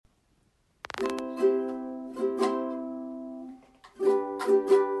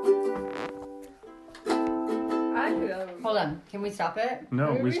on. Can we stop it?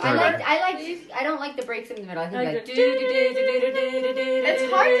 No, we I started. don't like the breaks in the middle. I think like It's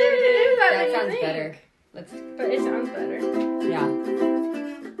hard to do that. That sounds better. But it sounds better. Yeah.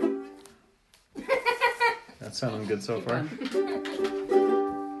 That's sounding good so far.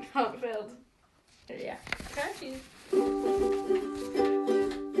 Oh, it failed. Yeah. Got you.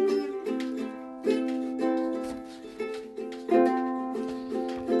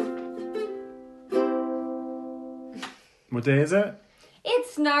 What day is it?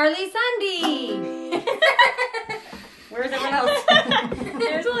 It's Gnarly Sunday. Where's everyone else?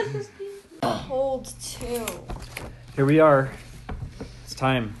 There's like this cold too. Here we are. It's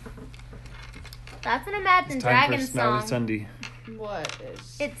time. That's an Imagine It's time Dragons for Snarly song. Sunday. What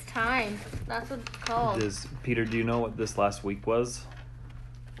is? It's time. That's what it's called. It is. Peter, do you know what this last week was?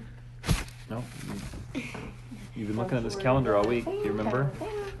 No? You've been looking at this calendar all week. Do you remember?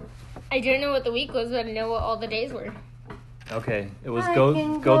 I didn't know what the week was, but I know what all the days were. Okay. It was go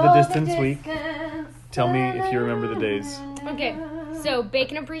the distance week. Tell me if you remember the days. Okay, so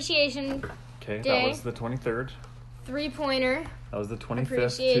Bacon Appreciation, Okay, that Day. was the 23rd. 3-pointer, That was the 25th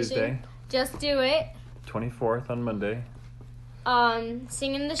Appreciation. Tuesday. Just Do It, 24th on Monday.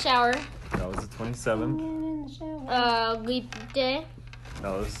 Sing in the Shower, That was the 27th. Leap Day,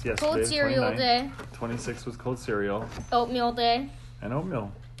 That was yesterday. Cold the Cereal 29th. Day, 26th was cold cereal Oatmeal Day. and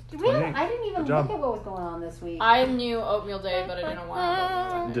oatmeal. I 28th. didn't even Good job. look at what was going on this week. I knew oatmeal day, but I didn't want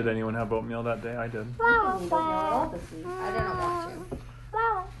oatmeal day. Did anyone have oatmeal that day? I did. I didn't know at all this week. I didn't want to.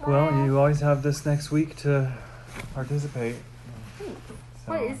 Well, you always have this next week to participate. So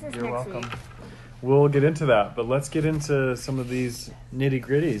What is this you're next welcome. week? We'll get into that, but let's get into some of these nitty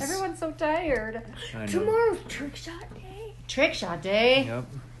gritties. Everyone's so tired. I know. Tomorrow's Trick Shot Day. Trick shot day. Yep.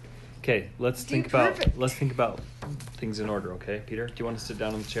 Okay, let's think about things in order. Okay, Peter, do you want to sit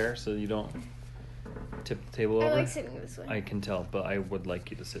down in the chair so you don't tip the table over? I like sitting this way. I can tell, but I would like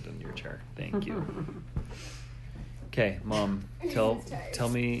you to sit in your chair. Thank you. Okay, Mom, tell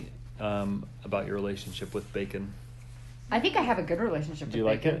me about your relationship with bacon. I think I have a good relationship with Do you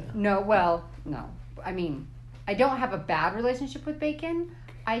like bacon. it? No, well, no. I mean, I don't have a bad relationship with bacon.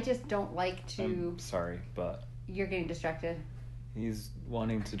 I just don't like to. I'm sorry, but You're getting distracted. he's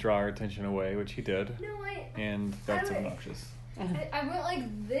wanting to draw our attention away, which he did, No, and that's I would- obnoxious. I went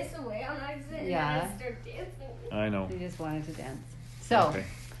like this away on accident Yeah. and then I started dancing. I know. He just wanted to dance. So,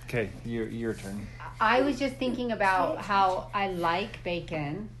 Okay, your turn. I was just thinking about how I like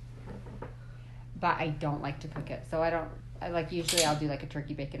bacon, but I don't like to cook it. So usually I'll do like a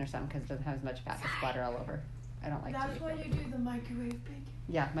turkey bacon or something because it doesn't have as much fat to splatter all over. I don't like That's to why you do the microwave bacon.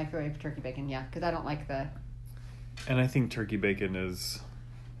 Yeah, microwave turkey bacon, yeah. Because I don't like the... And I think turkey bacon is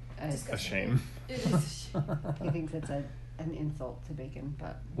a shame. It is. he thinks it's an insult to bacon,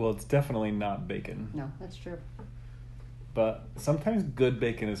 but Well, it's definitely not bacon, no, that's true. but sometimes good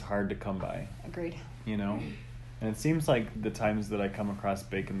bacon is hard to come by, Agreed. you know? And it seems like the times that I come across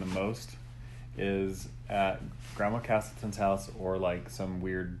bacon the most is at Grandma Castleton's house or like some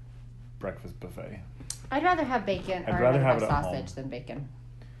weird breakfast buffet. I'd rather have bacon I'd or rather I'd have have it at sausage home. than bacon.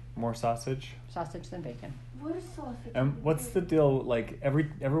 More sausage? Sausage than bacon. What is sausage? And what's the deal? Like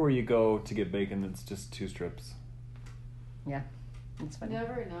everywhere you go to get bacon, it's just 2 strips. Yeah, it's funny.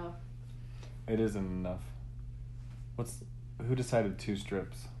 Never enough. It isn't enough. Who decided 2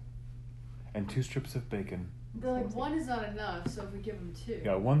 strips? And 2 strips of bacon. They're like, one is not enough, so if we give them 2.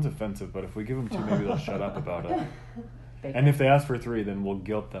 Yeah, 1's offensive, but if we give them 2, maybe they'll shut up about it. Bacon. And if they ask for 3, then we'll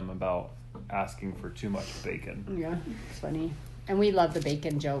guilt them about asking for too much bacon. Yeah, it's funny. And we love the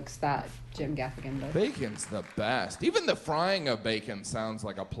bacon jokes that Jim Gaffigan does. Bacon's the best. Even the frying of bacon sounds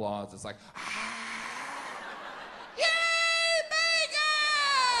like applause. It's like, yay,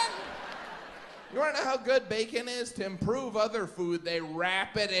 bacon! You want to know how good bacon is? To improve other food, they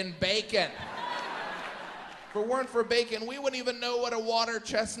wrap it in bacon. If it weren't for bacon, we wouldn't even know what a water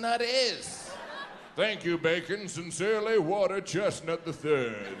chestnut is. Thank you, bacon. Sincerely, Water Chestnut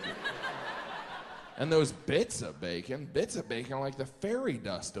III. And those bits of bacon are like the fairy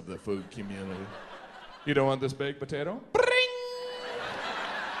dust of the food community. You don't want this baked potato? Bring!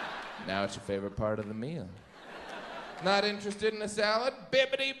 Now it's your favorite part of the meal. Not interested in a salad?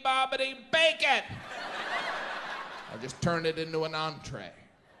 Bibbity bobbity bacon! I'll just turn it into an entree.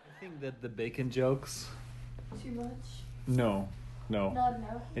 I think that the bacon jokes, Too much? no. Not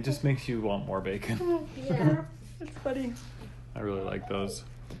enough. It just makes you want more bacon. Yeah. It's funny. I really like those.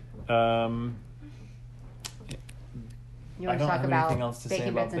 You I want to don't talk have about anything else to say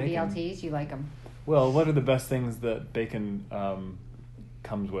bacon about bits and bacon. BLTs? You like them? Well, what are the best things that bacon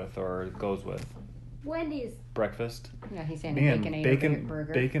comes with or goes with? Wendy's. Breakfast? Yeah, he's saying Man, bacon bacon,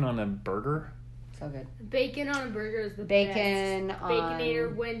 burger. bacon on a burger? So good. Bacon on a burger is the Bacon best. on...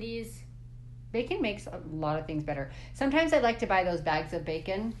 Baconator, Wendy's. Bacon makes a lot of things better. Sometimes I like to buy those bags of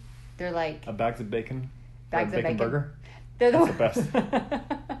bacon. They're like... Bags of bacon? Bags of bacon. Burger? They're That's the best.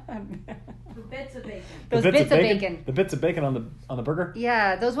 The bits of bacon. Those bits of bacon. The bits of bacon on the burger?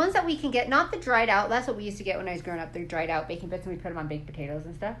 Yeah, those ones that we can get, not the dried out. That's what we used to get when I was growing up. The dried out bacon bits, and we put them on baked potatoes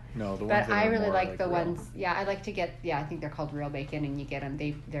and stuff. No, the ones But that I are really more like the real. ones. Yeah, I like to get. Yeah, I think they're called real bacon, and you get them.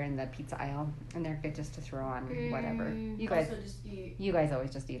 They're in the pizza aisle, and they're good just to throw on whatever. You guys, Also just eat. you guys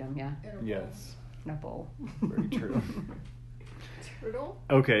always just eat them. Yeah, Yes, in a bowl. very true. Turtle?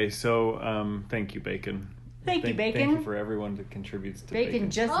 Okay, so thank you, Bacon. Thank you, Bacon. Thank you for everyone that contributes to Bacon Bacon.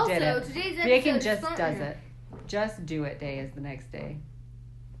 just Also, did it. today's episode Bacon is just fun. does it. Just do it day is the next day.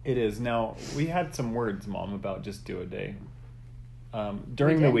 It is. Now, we had some words, Mom, about just do a day.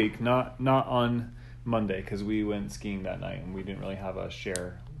 During the did? week, not on Monday, because we went skiing that night and we didn't really have a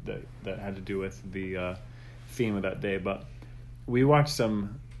share that had to do with the theme of that day. But we watched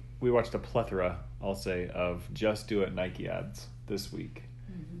a plethora, I'll say, of Just Do It Nike ads this week.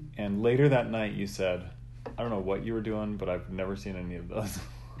 Mm-hmm. And later that night you said, I don't know what you were doing, but I've never seen any of those.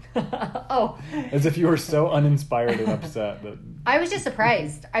 Oh. As if you were so uninspired and upset that... I was just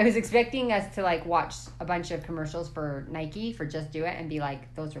surprised. I was expecting us to like watch a bunch of commercials for Nike for Just Do It and be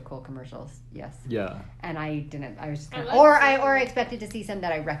like, those are cool commercials. Yes. Yeah. And I didn't. I was just kind of, I like or I expected to see some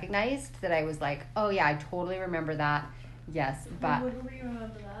that I recognized that I was like, oh yeah, I totally remember that. Yes, but Would we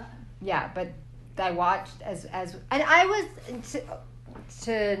remember that? yeah, but I watched as and I was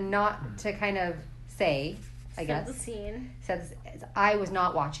to not to kind of say, I Set guess. the scene. Says I was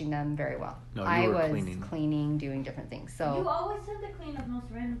not watching them very well. No, you I were was cleaning. doing different things. You So always said to clean at most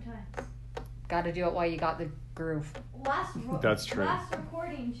random times. got to do it while you got the groove. That's true. Last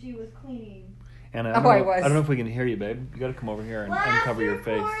recording, she was cleaning. And Oh, I was. I don't know if we can hear you, babe. You got to come over here and uncover your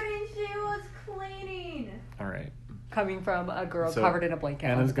face. Last recording, she was cleaning. All right. Coming from a girl So, covered in a blanket.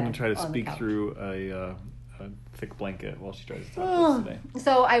 Anna's going going to try to speak through a thick blanket while she tries to talk to us today.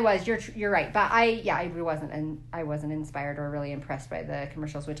 So I was. You're right. But I wasn't, and I wasn't inspired or really impressed by the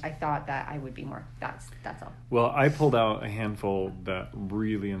commercials, which I thought that I would be more. That's all. Well, I pulled out a handful that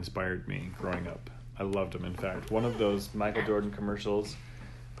really inspired me growing up. I loved them. In fact, one of those Michael Jordan commercials,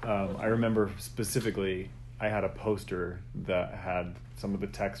 I remember specifically, I had a poster that had some of the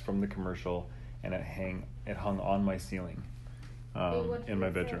text from the commercial, and it hung on my ceiling in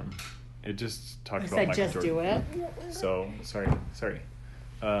my bedroom. It just talked I about said, Michael just Jordan. do it. So sorry.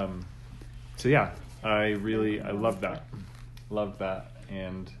 So yeah, I loved that,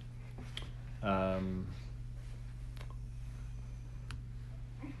 and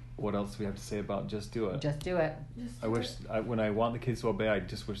what else do we have to say about Just Do It? Just do it. I wish when I want the kids to obey, I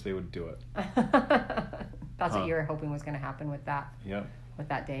just wish they would do it. That's what you were hoping was going to happen with that. Yep. With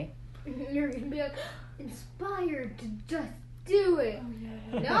that day. You're going to be like, inspired to just do it.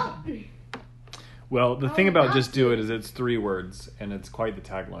 No. Well, the thing about not Just Do It is it's 3 words, and it's quite the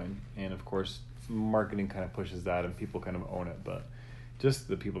tagline. And of course, marketing kind of pushes that, and people kind of own it. But just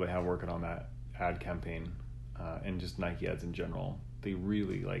the people they have working on that ad campaign, and just Nike ads in general, they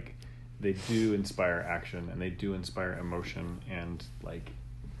really they do inspire action, and they do inspire emotion and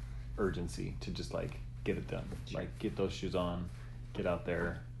urgency to just get it done. Get those shoes on, get out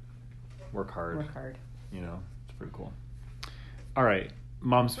there, work hard. Work hard. It's pretty cool. All right.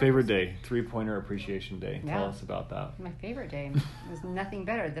 Mom's favorite day, 3-pointer appreciation day. Yeah. Tell us about that. My favorite day. There's nothing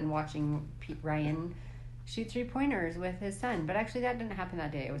better than watching Ryan shoot 3-pointers with his son. But actually, that didn't happen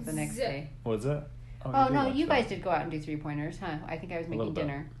that day. It was the next day. Was it? Oh, did no, watch you that. guys did go out and do 3-pointers, huh? I think I was little making bit.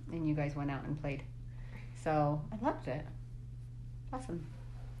 dinner, and you guys went out and played. So, I loved it. Awesome.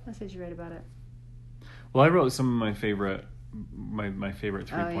 What did you write about it? Well, I wrote some of my favorite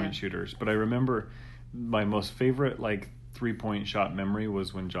 3-point yeah. shooters, but I remember my most favorite 3-point shot memory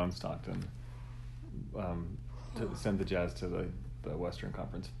was when John Stockton sent the Jazz to the Western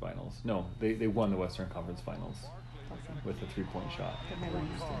Conference Finals. No, they won the Western Conference Finals with a 3-point shot. Good memory.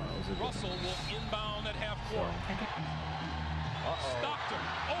 Russell will inbound at half court. Stockton,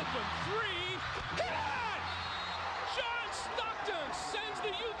 open 3. Hit it! John Stockton sends the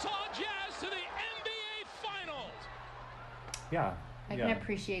Utah Jazz to the NBA Finals. Yeah. I can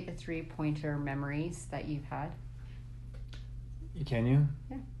appreciate the 3-pointer memories that you've had. Can you?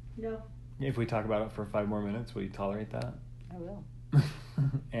 Yeah. No. If we talk about it for 5 more minutes, will you tolerate that? I will.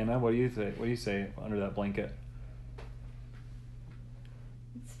 Anna, what do you say? What do you say under that blanket?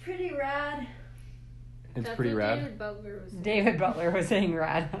 It's pretty rad. It's That's pretty what rad. David Butler was saying. David Butler was saying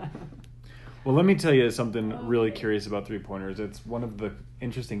rad. Well, let me tell you something really curious about 3-pointers. It's one of the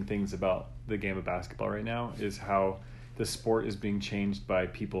interesting things about the game of basketball right now is how the sport is being changed by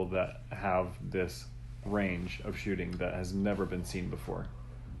people that have this range of shooting that has never been seen before,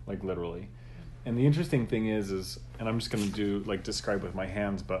 like literally. And the interesting thing is, and I'm just going to describe with my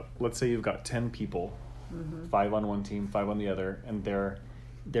hands, but let's say you've got 10 people, 5 on one team, 5 on the other, and they're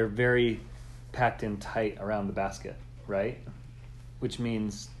very packed in tight around the basket, right? Which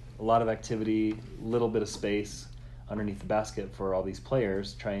means a lot of activity, little bit of space underneath the basket for all these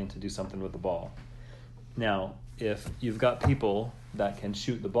players trying to do something with the ball. Now, if you've got people that can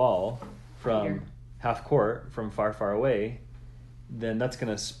shoot the ball from half court, from far, far away, then that's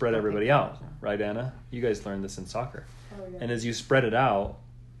going to spread everybody out, right, Anna? You guys learned this in soccer. Oh, yeah. And as you spread it out,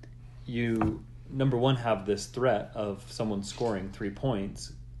 you, number one, have this threat of someone scoring 3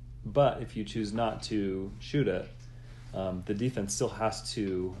 points, but if you choose not to shoot it, the defense still has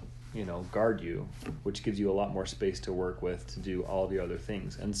to, guard you, which gives you a lot more space to work with to do all the other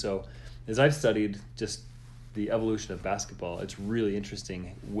things. And so as I've studied just the evolution of basketball, it's really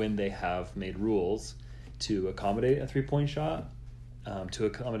interesting when they have made rules to accommodate a 3-point shot, to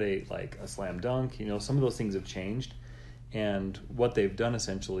accommodate like a slam dunk. Some of those things have changed. And what they've done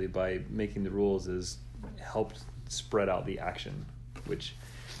essentially by making the rules is helped spread out the action, which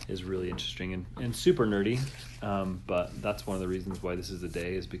is really interesting and super nerdy. But that's one of the reasons why this is the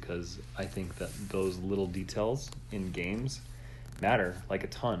day, is because I think that those little details in games matter like a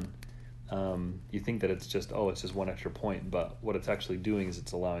ton. You think that it's just one extra point, but what it's actually doing is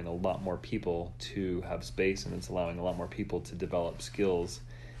it's allowing a lot more people to have space, and it's allowing a lot more people to develop skills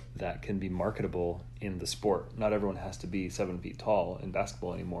that can be marketable in the sport. Not everyone has to be 7 feet tall in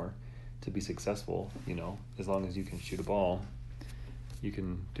basketball anymore to be successful. As long as you can shoot a ball, you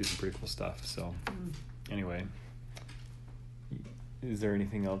can do some pretty cool stuff. So anyway, is there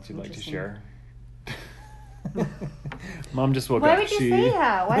anything else you'd like to share? Mom just woke up. Why would you say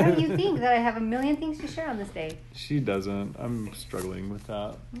that? Why don't you think that I have a million things to share on this day? She doesn't. I'm struggling with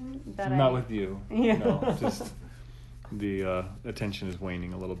that. That Not with you. Yeah. No, just the attention is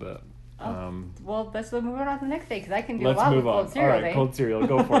waning a little bit. Well, let's move on to the next day, because I can do Let's a lot move with on. cold cereal. All right, cold cereal.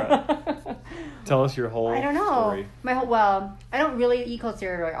 Go for it. Tell us your whole I don't know. story. I don't really eat cold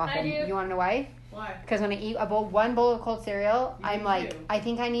cereal very often. I do. You want to know why? Why? Because when I eat one bowl of cold cereal, You I'm do like, too. I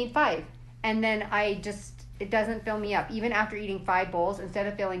think I need 5. And then it doesn't fill me up. Even after eating 5 bowls, instead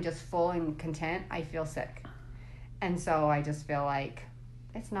of feeling just full and content, I feel sick. And so I just feel like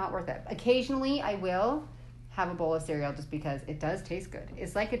it's not worth it. Occasionally I will have a bowl of cereal just because it does taste good.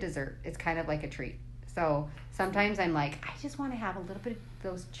 It's like a dessert. It's kind of like a treat. So sometimes I'm like, I just want to have a little bit of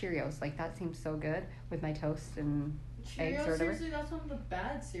those Cheerios. Like, that seems so good with my toast and eggs or Cheerios, whatever. seriously, that's one of the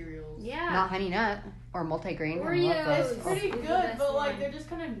bad cereals. Yeah. Not Honey Nut or multigrain. I Oreos. love It's those. pretty Is the good, best but like one. they're just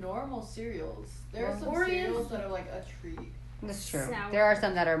kind of normal cereals. There are some Oreos- cereals that are like a treat. That's true. Sour. There are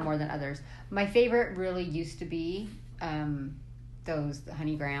some that are more than others. My favorite really used to be those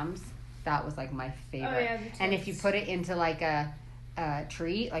Honey Grams. That was like my favorite. Oh, yeah, the and if you chips. put it into like a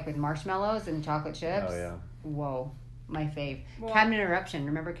treat, like with marshmallows and chocolate chips, Oh yeah. whoa, my fave. Well- Cabinet Eruption.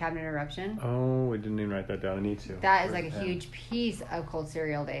 Remember Cabinet Eruption? Oh, I didn't even write that down. I need to. That is like a Yeah. huge piece of cold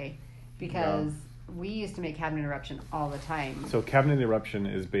cereal day, because we used to make Cabinet Eruption all the time. So Cabinet Eruption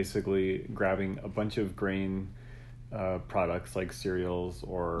is basically grabbing a bunch of grain products like cereals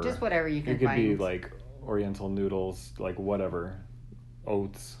or Just whatever you can it could find. be like Oriental noodles, like whatever,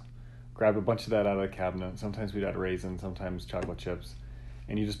 oats. Grab a bunch of that out of the cabinet. Sometimes we'd add raisins, sometimes chocolate chips,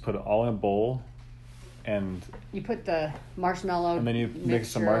 and you just put it all in a bowl, and You put the marshmallow then you mix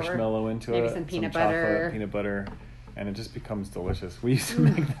some mixture over. marshmallow into maybe it, some peanut chocolate, butter. peanut butter, and it just becomes delicious. We used to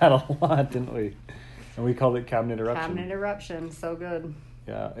make that a lot, didn't we? And we called it Cabinet Eruption. Cabinet Eruption, so good.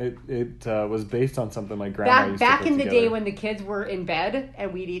 Yeah, it was based on something my grandma used to Back put in the together. day when the kids were in bed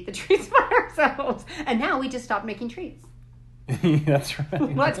and we'd eat the treats by ourselves, and now we just stopped making treats. That's right.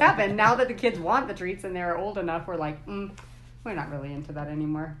 What's happened now that the kids want the treats and they're old enough? We're like, we're not really into that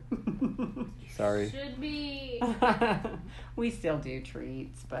anymore. Sorry. Should be. We still do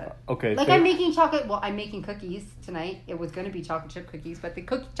treats, but Okay. like so- I'm making chocolate. Well, I'm making cookies tonight. It was going to be chocolate chip cookies, but the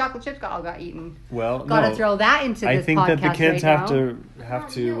chocolate chips all got eaten. well, Gotta no, throw that into I this think that the podcast kids right have now.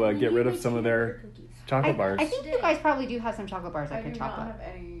 to get rid of some of their chocolate bars. I think you guys probably do have some chocolate bars I like do your not chocolate.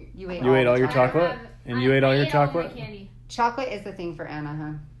 have any. You ate You ate all your the chocolate? And you ate all your chocolate? my candy. Chocolate is the thing for Anna,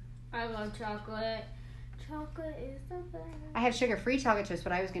 huh? I love chocolate. Chocolate is the best. I have sugar-free chocolate chips,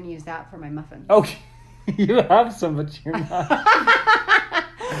 but I was going to use that for my muffin. Okay. You have some, but you're not.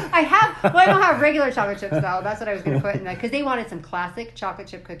 I have. Well, I don't have regular chocolate chips though. That's what I was going to put in there because they wanted some classic chocolate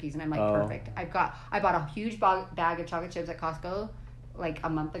chip cookies, and I'm like, Oh. perfect. I bought a huge bag of chocolate chips at Costco like a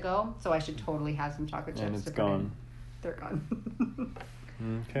month ago, so I should totally have some chocolate chips. And it's to put in. gone. They're gone.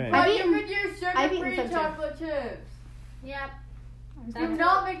 Okay. I've But eaten- you could use I've eaten sugar-free some too. chocolate chips. Yep. Do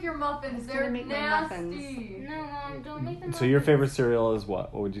not make your muffins. gonna They're make my nasty. No, Mom, don't make them. So your favorite cereal is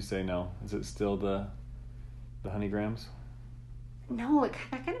what? What would you say now? Is it still the Honey Grams? No,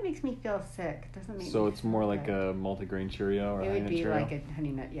 that kind of makes me feel sick. It doesn't make So me it's more feel like good. a multigrain Cheerio or It Honey would Nut be Cheerio? like a honey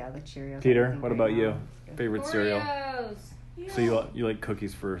nut, yeah, like Cheerios. Peter, I think what right about now you? is good. Favorite cereal? Oreos. So you like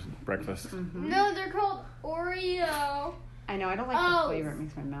cookies for breakfast? Mhm. No, they're called Oreo. I know, I don't like Oh. the flavor. It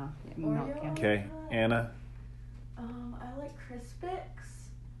makes my mouth milk. Oreo? Yeah. Okay, Anna. I like Crispix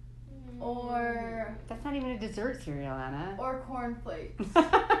or That's not even a dessert cereal, Anna. cornflakes.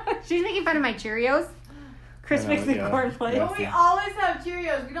 She's making fun of my Cheerios. Crispix and yeah. cornflakes. Yeah. But we always have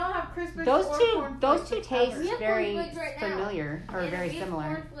Cheerios. We don't have Crispix Those or two cornflakes. taste We have very cornflakes right now. familiar or Yeah, very we have similar.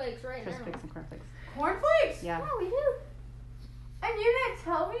 Cornflakes right now. Crispix and cornflakes. Cornflakes? Yeah, Yeah, we do. And you didn't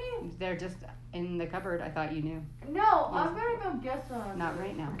tell me? they're just in the cupboard. I thought you knew. No, I'm gonna go get some. Not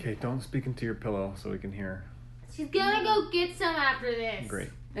right now. Okay, don't speak into your pillow so we can hear. She's gonna go get some after this. Great.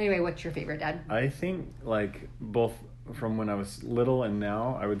 Anyway, what's your favorite, Dad? I think like both from when I was little and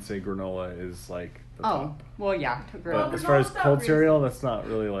now, I would say granola is like the Oh, top. well, yeah. But Well, as far as granola's not cold cereal, reason. that's not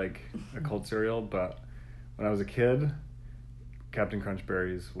really like a cold cereal. But when I was a kid, Captain Crunch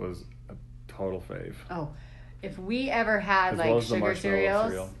Berries was a total fave. Oh, if we ever had As like well as the sugar marshmallow cereals,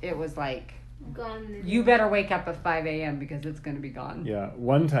 cereal. it was like Gone. you better wake up at 5 a.m. because it's gonna be gone. Yeah,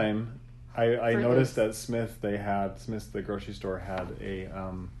 one time I For noticed those. at Smith's the grocery store had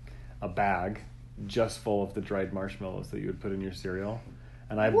a bag just full of the dried marshmallows that you would put in your cereal,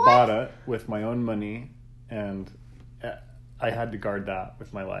 and I bought it with my own money, and I had to guard that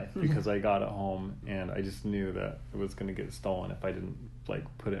with my life because I got it home and I just knew that it was going to get stolen if I didn't like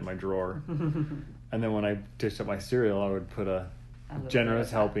put it in my drawer. And then when I dished up my cereal, I would put a little generous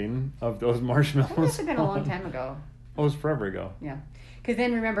bit of that. helping of those That marshmallows. must have been a long time ago. Oh, it was forever ago. Yeah. Because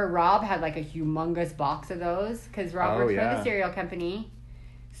then remember, Rob had like a humongous box of those because Rob Oh, works for yeah. the cereal company.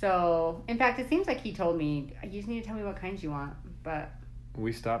 So, in fact, it seems like he told me, you just need to tell me what kinds you want. But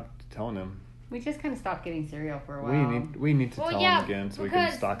We stopped telling him. we just kind of stopped getting cereal for a while. We need to Well, tell yeah, him again so we can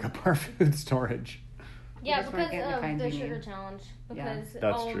because- stock up our food storage. Yeah, just weren't because getting the of kinds the we sugar need. challenge. Yeah. Because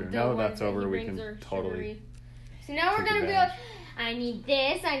That's all true. the Now that ones that's he over, we brings can are totally sugary. So now we're take gonna be like, advantage. I need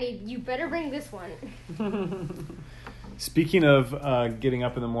this. I need. You better bring this one. Speaking of getting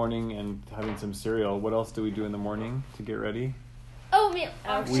up in the morning and having some cereal, what else do we do in the morning to get ready? Oatmeal.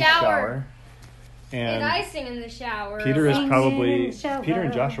 We shower. And And I sing in the shower. Peter is Sing probably in the shower. Peter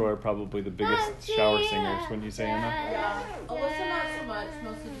and Joshua are probably the biggest shower singers, wouldn't you say, Anna? Yeah. Alyssa, not so much.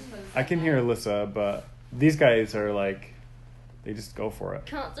 Mostly just because. I can hear Alyssa, but these guys are like, they just go for it.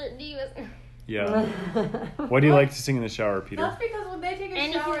 Concert divas. Yeah. What do you like to sing in the shower, Peter? That's because when they take a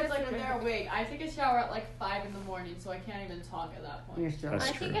Anything shower, that's it's like when different. they're awake. I take a shower at like 5 in the morning, so I can't even talk at that point. You're still. That's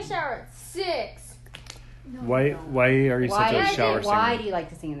I true. take a shower at 6. No, Why you don't. are you such a shower Why singer? do you like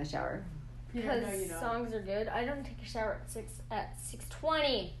to sing in the shower? Yeah, Because no, you don't. songs are good. I don't take a shower at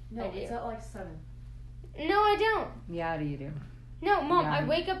 6:20. No, I do. it's at like 7. No, I don't. Yeah, do you do? No, Mom, Yeah. I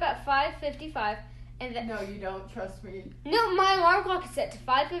wake up at 5:55, and then No, you don't. Trust me. no, my alarm clock is set to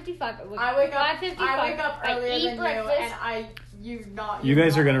 5:55. I wake up. 5:55. I wake up I earlier eat than breakfast. You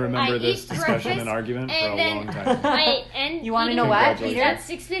guys are going to remember I this eat discussion breakfast, and argument for and a then long time. I and You wanna eating know what, breakfast Peter? At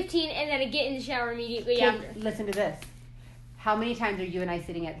 6:15, and then I get in the shower immediately Okay, after. listen to this. How many times are you and I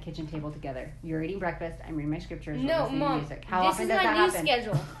sitting at the kitchen table together? You're eating breakfast. I'm reading my scriptures. we're No, listening to Mom. music. How This often is does my that new happen?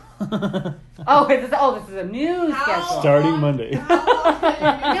 schedule. Oh, this is a new schedule. Starting Monday. How long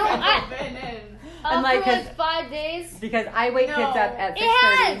have you No, I- been in? I'm like, for like 'cause- 5 days. Because I wake No. kids up at It 6:30.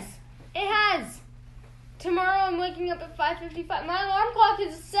 has. It has. Tomorrow I'm waking up at 5:55. My alarm clock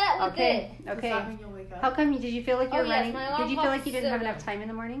is set with Okay, Does okay. that mean you'll wake up? How come? Did you feel like you Oh, were yes, running? my alarm Did you feel clock like you is didn't have set. enough time in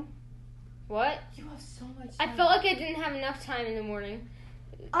the morning? What? You have so much I time. felt like I didn't have enough time in the morning.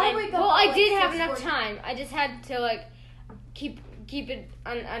 I wake up Well, at, I like, did have enough 6:40. time. I just had to like keep it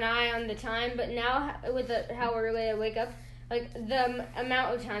an eye on the time. But now with how early I wake up, like the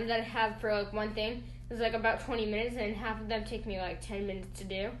amount of time that I have for like one thing is like about 20 minutes, and half of them take me like 10 minutes to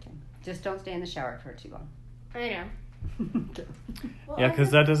do. Just don't stay in the shower for too long. I know. Well, Yeah, I'm because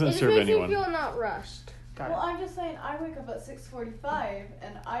just- that It doesn't just serve makes anyone. me feel not rushed. Got Well, it. I'm just saying, I wake up at 6:45,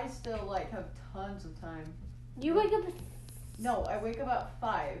 and I still like have tons of time. You wake up. No, I wake up at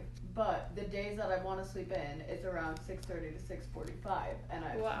 5, but the days that I want to sleep in, it's around 6:30 to 6:45, and I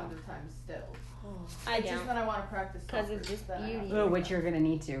have Wow. tons of time still. I It's just don't. that I want to practice 'Cause soccer, it's just then I have to beauty. Oh, wake which up. you're gonna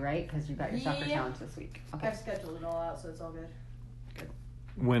need to, right? Because you got your soccer Yeah. challenge this week. Okay. I've scheduled it all out, so it's all good.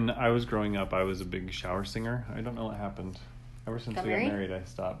 When I was growing up, I was a big shower singer. I don't know what happened. Ever since Got we got married? married, I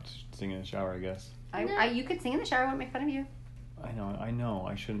stopped singing in the shower, I guess. You could sing in the shower. I won't make fun of you. I know.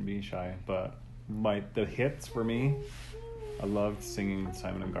 I shouldn't be shy, but the hits for me. I loved singing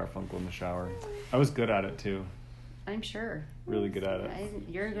Simon and Garfunkel in the shower. I was good at it too. I'm sure. Really good at it.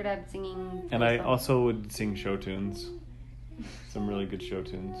 You're good at singing. And I songs. also would sing show tunes. Some really good show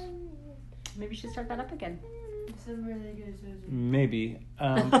tunes. Maybe you should start that up again. Some really good shows. Maybe.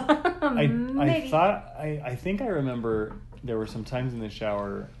 I think I remember there were some times in the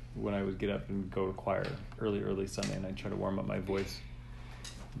shower when I would get up and go to choir early Sunday, and I'd try to warm up my voice.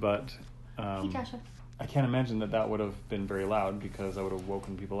 But Hey, Joshua. I can't imagine that would have been very loud because I would have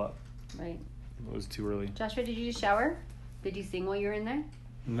woken people up. Right. It was too early. Joshua, did you just shower? Did you sing while you were in there?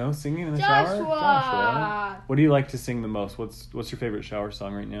 No singing in the Joshua! shower? Joshua. What do you like to sing the most? What's your favorite shower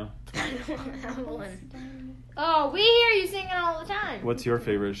song right now? I don't have one. Oh, we hear you singing all the time. What's your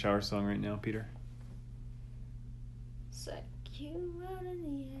favorite shower song right now, Peter? Suck you out in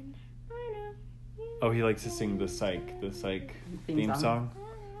the end. I know. Oh, he likes to sing the Psych theme song.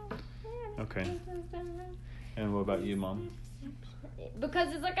 Okay. And what about you, Mom?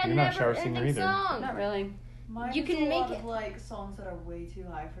 Because it's like a You're not a shower singer never-ending either. song. Not really. Mine You is can a make lot it- of like songs that are way too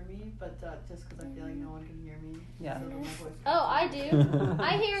high for me, but just because I feel like no one can hear me. Yeah. So then my voice Oh, I do.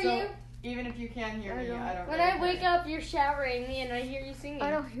 I hear So, you. even if you can hear me, I don't. When really I wake care. up, you're showering me, and I hear you singing. I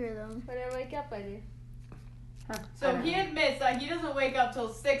don't hear them. When I wake up, I do. Huh. So he admits that he doesn't wake up till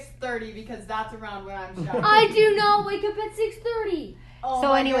 6:30 because that's around when I'm showering. I do not wake up at 6:30. Oh So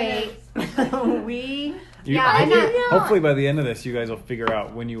my anyway, goodness. we. You- Yeah, I'm hopefully, not. hopefully by the end of this, you guys will figure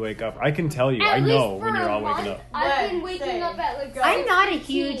out when you wake up. I can tell you. At I know least when for you're a all waking month, up. I've been Let's waking say- up at like. I'm not a 6:15.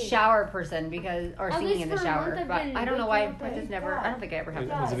 huge shower person because, or At singing least in the for a month shower, I've but been I don't know why. waking up I at just never. I don't think I ever have Is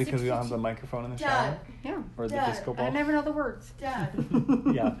that. it because we don't have the microphone in the shower? Dad, Yeah, Or the Dad, disco I ball? never know the words. Dad,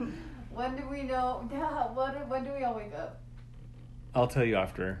 Yeah. when do we know? Dad, when do we all wake up? I'll tell you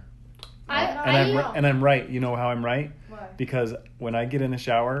after. I And I'm right. You know how I'm right? Why? Because when I get in the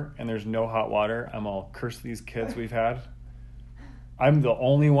shower and there's no hot water, I'm all curse these kids we've had. I'm the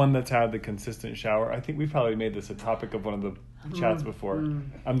only one that's had the consistent shower. I think we probably made this a topic of one of the chats before.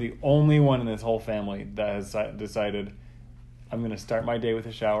 I'm the only one in this whole family that has decided I'm going to start my day with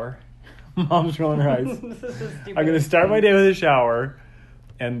a shower. Mom's rolling her eyes. This is stupid. I'm going to start my day with a shower,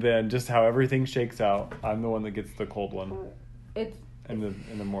 and then just how everything shakes out, I'm the one that gets the cold one It's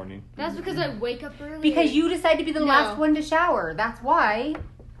in the morning. That's because I wake up early. because you decide to be the No. last one to shower. That's why.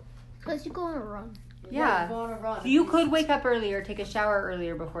 Because you go on a run. Yeah. Go on a run. You could wake up earlier, take a shower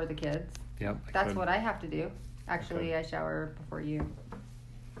earlier before the kids. Yep. That's what I have to do. Actually, I shower before you.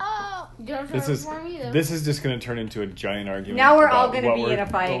 Oh! You don't This shower is before me either. this is just going to turn into a giant argument. Now we're all about going to what be we're- in a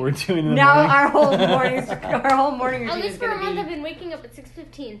fight. What we're doing in the Now morning. our whole morning At routine least is for a going month, to I've be. been waking up at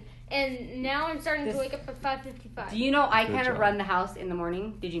 6:15, and now I'm starting This- to wake up at 5:55. Do you know I Good kind of job. run the house in the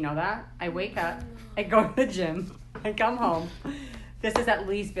morning? Did you know that? I wake up, I go to the gym, I come home. This has at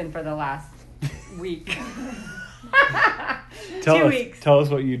least been for the last week. Tell 2 us, weeks. Tell us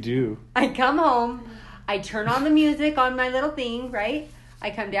what you do. I come home, I turn on the music on my little thing, right? I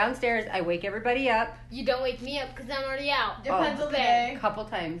come downstairs, I wake everybody up You don't wake me up because I'm already out. Depends Oh, on the okay. day. a couple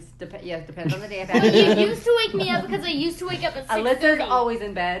times. Yes, depends on the day. I've Well, had you used to wake me up because I used to wake up at 6:30. Alyssa's always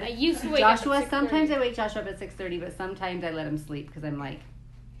in bed. I used to wake Joshua, up at 6:30. sometimes I wake Joshua up at 6:30, but sometimes I let him sleep because I'm like,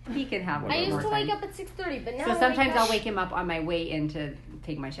 he can have a I little used more to wake time. up at 6:30, but now So I sometimes wake I'll up- wake him up on my way in to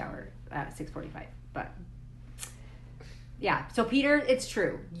take my shower at 6:45. But yeah, so Peter, it's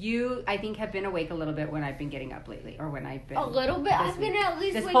true. You, I think, have been awake a little bit when I've been getting up lately, or when I've been a little bit. this I've been week. at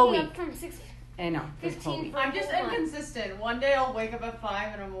least This whole waking up week. from 6. I know this whole 15 week. for I'm just a whole month. inconsistent. One day I'll wake up at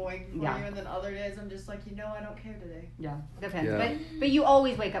 5 and I'm awake before Yeah. you, and then other days I'm just like, I don't care today. Yeah, depends. Yeah. But you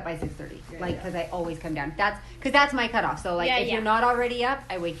always wake up by 6:30, Yeah, like yeah. because I always come down. That's my cutoff. So like Yeah, if yeah. you're not already up,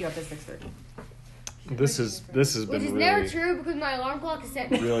 I wake you up at 6:30. This has Which been is really never true because my alarm clock is set.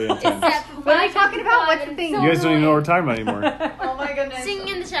 really It's intense. set for What are we talking about? 5:55 What's the and thing? so You guys don't even know what annoying. we're talking about anymore. Oh my goodness. Singing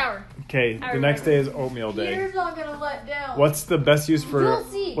in the shower. Okay, the next day is oatmeal day. Peter's not gonna let down. What's the best use for You'll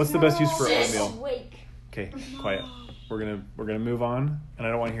see. What's the best use for Just oatmeal? Wake. Okay, quiet. We're gonna move on, and I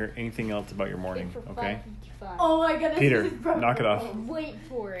don't want to hear anything else about your morning. For Okay, 5:55. Oh my goodness. Peter, this is broken. knock it off. Wait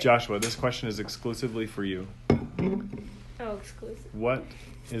for it. Joshua, this question is exclusively for you. Oh, exclusive. What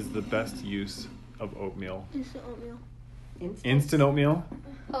is the best use of oatmeal? Instant oatmeal. Instant oatmeal?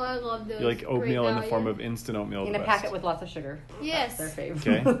 Oh, I love those. You like oatmeal Great in the form value. of instant oatmeal? In the a best. packet with lots of sugar. Yes. That's their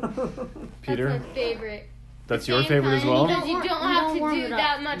Okay. fave. Peter, That's my favorite. that's The your same favorite as kind, well. Because you don't You have don't to warm do it up.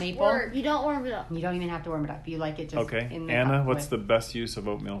 that much Maple? work. You don't warm it up. You don't even have to warm it up. You like it just Okay, in the Anna, cup what's with- the best use of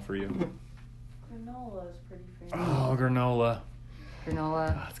oatmeal for you? Granola is pretty famous. Oh, granola.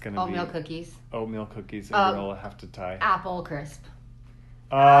 granola, It's gonna oatmeal be cookies, oatmeal cookies and Um, granola have to tie. apple crisp.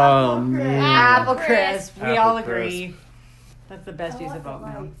 Oh, Apple crisp. man. Apple crisp. crisp. We Apple all crisp. agree. That's the best use of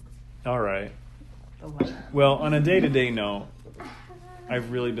oatmeal. All right. the light. Well, on a day-to-day note,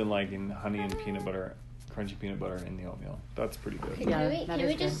 I've really been liking honey and peanut butter, crunchy peanut butter in the oatmeal. That's pretty good. Yeah, that Can is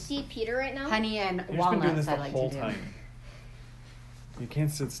we good. just see Peter right now? Honey and You've just been walnuts. doing this the I like whole to do. time. You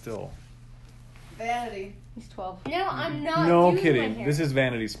can't sit still. Vanity. He's 12. No, I'm not. No doing my kidding. hair. This is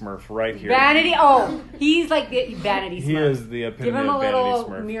Vanity Smurf right here. Vanity. Oh, he's like the Vanity Smurf. He is the epitome Give him a of Vanity little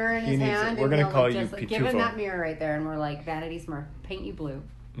Smurf. mirror in He his needs it. hand. We're and gonna he'll call look you just like- Give him Pitufo. that mirror right there, and we're like Vanity Smurf. Paint you blue.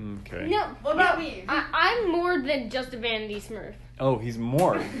 Okay. No. What about no, me? I'm more than just a Vanity Smurf. Oh, he's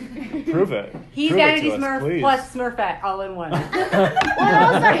more. Prove it. He's Prove it Vanity to us, Smurf please. plus Smurfette all in one. What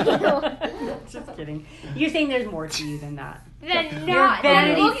else are you? Just kidding. You're saying there's more to you than that. Then You're not.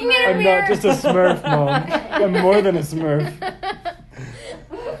 Vanity I'm looking at a I'm mirror. not just a Smurf, Mom. I'm more than a Smurf.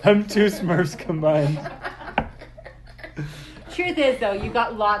 I'm two Smurfs combined. Truth is, though, you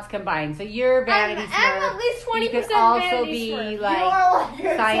got lots combined. So you're Vanity I'm Smurf. at least You 20% could also Vanity be Smurf.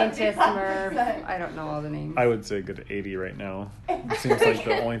 like scientist Smurf. I don't know all the names. I would say a good 80 right now. It seems like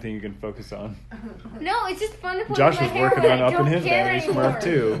the only thing you can focus on. No, it's just fun to play Josh with my was hair working when on I upping don't his care Vanity anymore. Smurf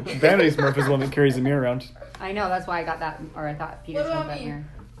too. Vanity Smurf is the one that carries the mirror around. I know, that's why I got that, or I thought Peter What about Smurf that me? mirror.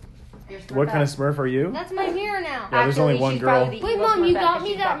 What kind of Smurf are you? That's my mirror now. Yeah, there's only Actually, one she's girl. probably the Wait, evil Mom, you Smurfette got 'cause me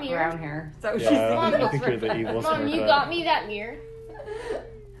she's that got mirror? brown hair. So she's Yeah, Mom, I think you're the evil Mom, you Smurfette. got me that mirror.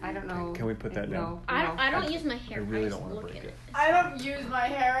 I don't know. Can we put that down? No. I don't use my hair. I really just don't want to look break at it. I don't use my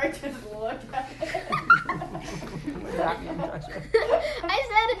hair, I just look at it. What does that mean, Joshua? I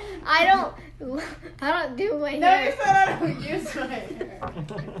said I don't do my No, you hair. said I don't use my hair.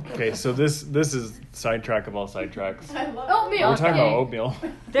 Okay, so this is sidetrack of all sidetracks. I love Oatmeal. We're talking Okay. about oatmeal.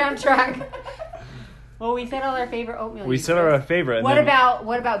 Down track. Well, we said all our favorite oatmeal. We uses. said our favorite. And What then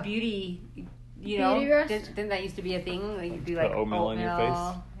about beauty? You know, Beauty rest? didn't that used to be a thing? Like you do like oatmeal on your face?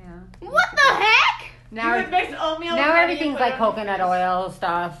 Yeah. What the heck? Now, You would mix oatmeal now with honey everything's and like put it on coconut your face. oil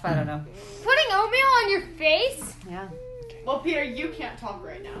stuff. I don't know. Putting oatmeal on your face? Yeah. Well, Peter, you can't talk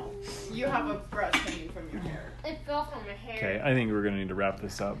right now. You have a brush hanging from your hair. It fell from my hair. Okay, I think we're gonna need to wrap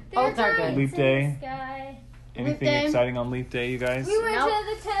this up. Oats are good. Leap day. Sky. Anything day. exciting on Leap Day, you guys? We went Nope.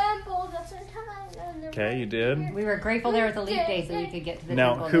 to the temple just in time. and there Okay, you was- did. We were grateful there was a leap day so we could get to the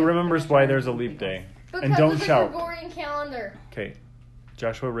Now, temple who to remembers finish why our there's a Leap Day? Because And don't of the shout. Gregorian calendar. Okay,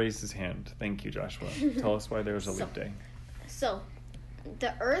 Joshua raised his hand. Thank you, Joshua. Tell us why there's a Leap Day. So,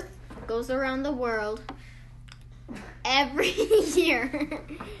 the Earth goes around the world every year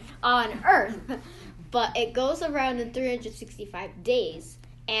on Earth, but it goes around in 365 days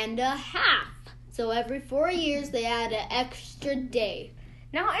and a half. So every 4 years they add an extra day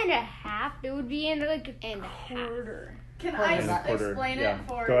Not and a half. It would be in like a and a half. quarter. Can Quarter. I And a quarter, explain yeah. it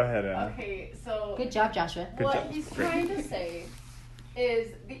for? Go ahead, Anna. Okay, so Good job, Joshua. Good what job. he's Great. trying to say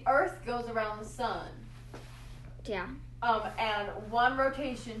is the Earth goes around the sun, Yeah. and one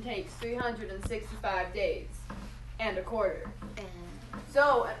rotation takes 365 days and a quarter. And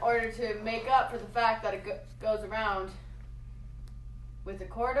So, in order to make up for the fact that it goes around with a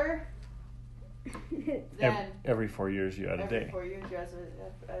quarter, then Every 4 years you add a every day. 4 years you as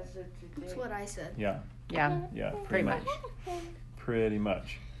a that's day. what I said. Yeah, Yeah, yeah, pretty much. Pretty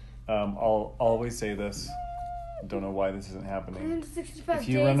much. I'll always say this. Don't know why this isn't happening. 365 If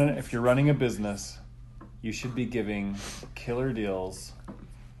days. you're running a business, you should be giving killer deals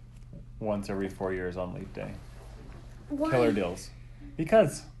once every 4 years on Leap Day. Killer deals,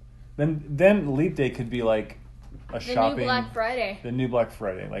 because then Leap Day could be like a The shopping. new Black Friday. The new Black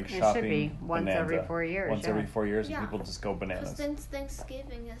Friday, like It should shopping. be once every bonanza. 4 years, Once yeah. every 4 years, Yeah. and people just go Because bananas. since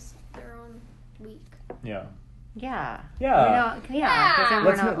Thanksgiving is their own week. Yeah. Yeah. Yeah. We're not, yeah. 'Cause then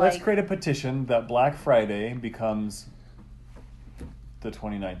we're not Let's like, create a petition that Black Friday becomes the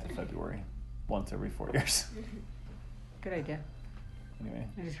 29th of February, once every 4 years. Good idea. Anyway,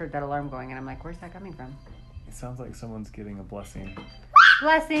 I just heard that alarm going, and I'm like, where's that coming from? it sounds like someone's getting a blessing.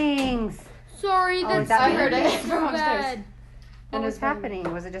 Blessings! Sorry, Oh, that's is that I me? heard it so from upstairs. bad. What was happening?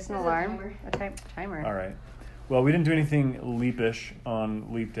 Was it just an There's a alarm? timer. A timer. All right. Well, we didn't do anything leapish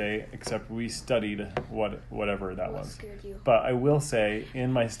on Leap Day, except we studied whatever that What was. scared you? But I will say,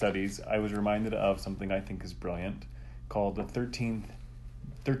 in my studies, I was reminded of something I think is brilliant, called the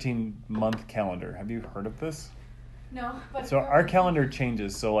 13-month calendar. Have you heard of this? No, but So our calendar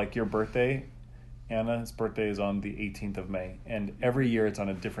changes. So like your birthday, Anna's birthday is on the 18th of May, and every year it's on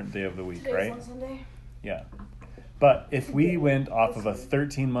a different day of the week, right? on Sunday. Yeah. But if we went off of a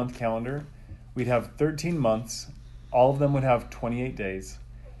 13-month calendar, we'd have 13 months. All of them would have 28 days,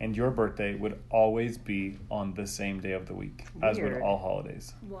 and your birthday would always be on the same day of the week, as would Weird. all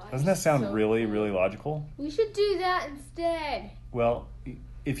holidays. Why? Doesn't that sound So really, cool. really logical? We should do that instead. Well,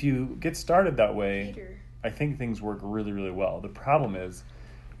 if you get started that way, Peter. I think things work really, really well. The problem is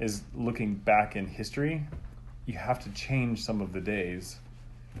is looking back in history, you have to change some of the days.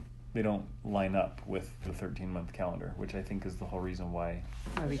 They don't line up with the 13-month calendar, which I think is the whole reason why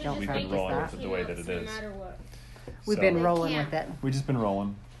Why we don't we've been practice rolling that. with it the way that it No is. matter what. We've So, been rolling can't. with it. we've just been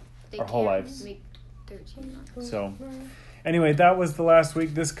rolling They our whole can't lives. make 13 months. So, anyway, that was the last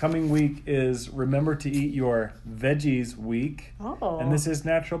week. This coming week is Remember to Eat Your Veggies Week. Oh. And this is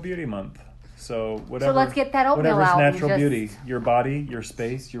Natural Beauty Month. So whatever. So let's get that oatmeal whatever's out and natural just- beauty, your body, your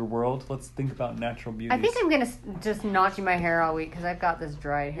space, your world. Let's think about natural beauty. I think I'm gonna just not do my hair all week because I've got this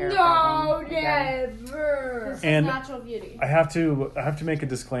dried hair problem. again. never. And Natural beauty. I have to make a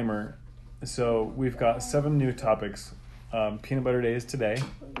disclaimer. So we've got 7 new topics. Peanut Butter Day is today.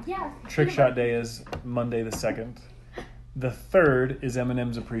 Yes. Trick Shot Day is Monday the 2nd. The 3rd is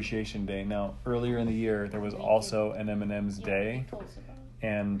M&M's Appreciation Day. Now, earlier in the year, there was also an M&M's Day.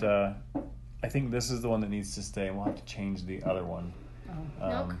 And I think this is the one that needs to stay. We'll have to change the other one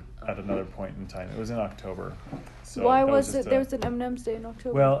at another point in time. It was in October. So Why that was just it? There was an M&M's Day in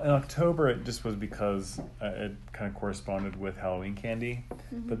October. Well, in October, it just was because it kind of corresponded with Halloween candy.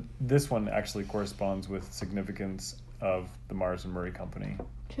 Mm-hmm. But this one actually corresponds with significance of the Mars and Murray Company.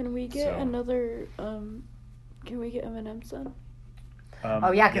 Can we get So- another? Can we get M&M's then?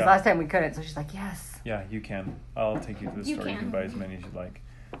 Oh yeah, because last time we couldn't. So she's like, yes. Yeah, you can. I'll take you to the You store. You can. can buy as many as you'd like.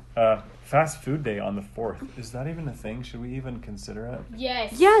 Fast Food Day on the 4th. Is that even a thing? Should we even consider it?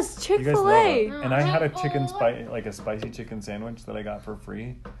 Yes. Yes, You guys love it. Chick-fil-A. And I had a Chick-fil-A. like a spicy chicken sandwich that I got for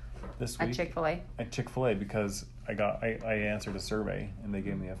free this week At Chick-fil-A. at Chick-fil-A because I answered a survey and they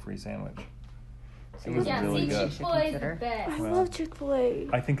gave me a free sandwich. It was Yeah, really see, good. Chick-fil-A is the Consider. best. I Well, love Chick-fil-A.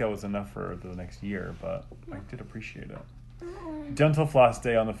 I think that was enough for the next year, but I did appreciate it. Dental Floss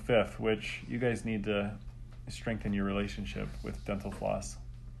Day on the 5th, which you guys need to strengthen your relationship with dental floss.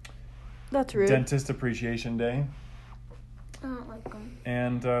 That's rude. Dentist Appreciation Day. I don't like them.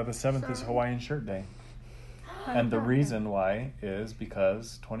 And the 7th is Hawaiian Shirt Day. And the reason why is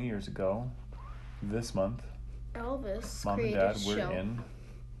because 20 years ago, this month, Elvis Mom and created Dad a were show. in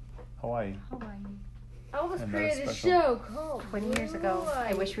Hawaii. Elvis And that is created a special. show called 20 years ago.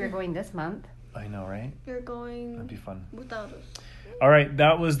 I wish we were going this month. I know, right? You're going That'd be fun. without us. All right,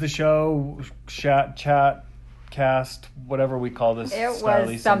 that was the show. Chat, cast, whatever we call this. It was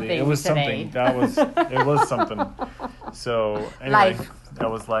Styley Sunday. something It was today. something. That was. It was something. So anyway, Life.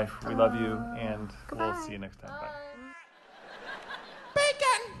 that was life. We love you, and we'll see you next time. Bye.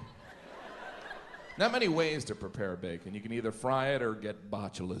 Bacon! Not many ways to prepare bacon. You can either fry it or get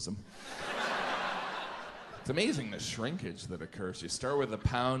botulism. It's amazing the shrinkage that occurs. You start with a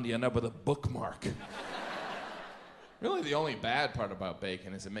pound, you end up with a bookmark. Really, the only bad part about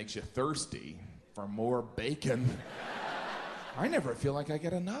bacon is it makes you thirsty for more bacon. I never feel like I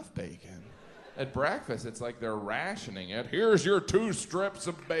get enough bacon. At breakfast, it's like they're rationing it. Here's your 2 strips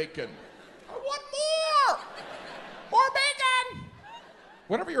of bacon. I want more! More bacon!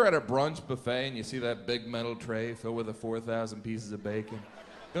 Whenever you're at a brunch buffet and you see that big metal tray filled with the 4,000 pieces of bacon,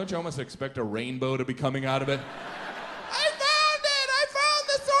 don't you almost expect a rainbow to be coming out of it? I found it! I found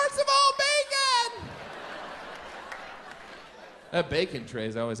the source of all bacon! That bacon tray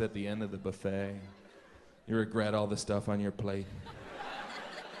is always at the end of the buffet. You regret all the stuff on your plate.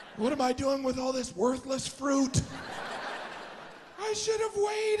 What am I doing with all this worthless fruit? I should have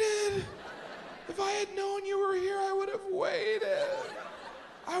waited. If I had known you were here, I would have waited.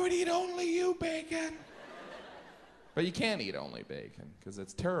 I would eat only you, bacon. But you can't eat only bacon, because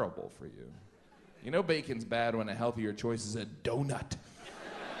it's terrible for you. You know bacon's bad when a healthier choice is a donut.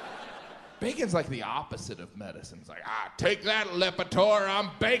 Bacon's like the opposite of medicine. It's like, take that, Lipitor,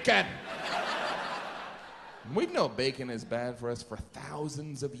 I'm bacon. We've known bacon is bad for us for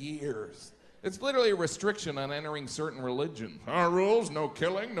thousands of years. It's literally a restriction on entering certain religions. Our rules, no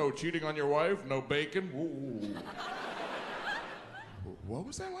killing, no cheating on your wife, no bacon. Ooh. What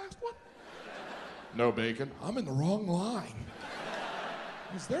was that last one? No bacon. I'm in the wrong line.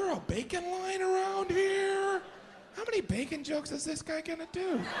 Is there a bacon line around here? How many bacon jokes is this guy gonna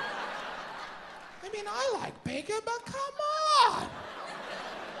do? I mean, I like bacon, but come on!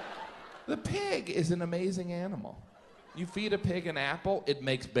 The pig is an amazing animal. You feed a pig an apple, it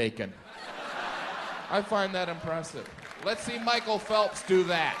makes bacon. I find that impressive. Let's see Michael Phelps do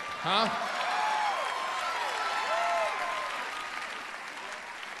that, huh?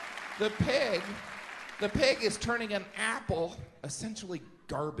 The pig is turning an apple, essentially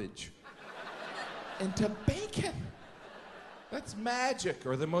garbage, into bacon. That's magic,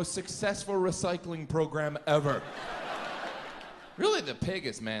 or the most successful recycling program ever. Really, the pig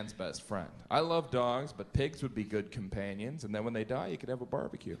is man's best friend. I love dogs, but pigs would be good companions, and then when they die, you could have a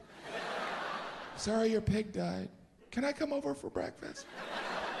barbecue. Sorry your pig died. Can I come over for breakfast?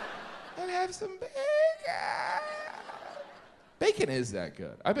 have some bacon. Bacon is that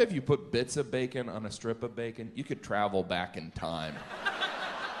good. I bet if you put bits of bacon on a strip of bacon, you could travel back in time.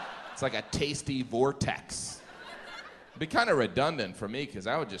 It's like a tasty vortex. It'd be kind of redundant for me because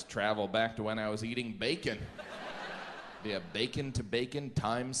I would just travel back to when I was eating bacon. Be a bacon to bacon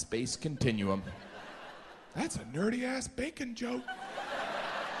time space continuum. That's a nerdy ass bacon joke.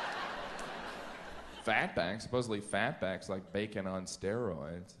 Fatback, supposedly fatback's like bacon on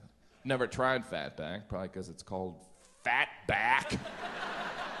steroids. Never tried fatback, probably because it's called fatback.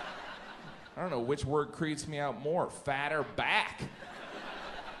 I don't know which word creeps me out more, fat or back.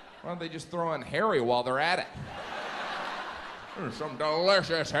 Why don't they just throw in hairy while they're at it? There's some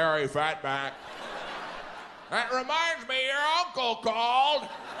delicious hairy fatback. That reminds me, your uncle called.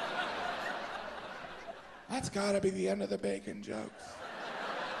 That's gotta be the end of the bacon jokes.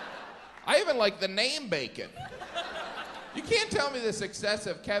 I even like the name Bacon. You can't tell me the success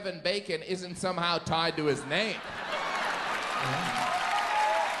of Kevin Bacon isn't somehow tied to his name.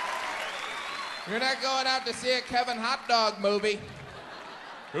 You're not going out to see a Kevin Hot Dog movie.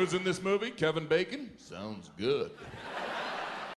 Who's in this movie? Kevin Bacon? Sounds good.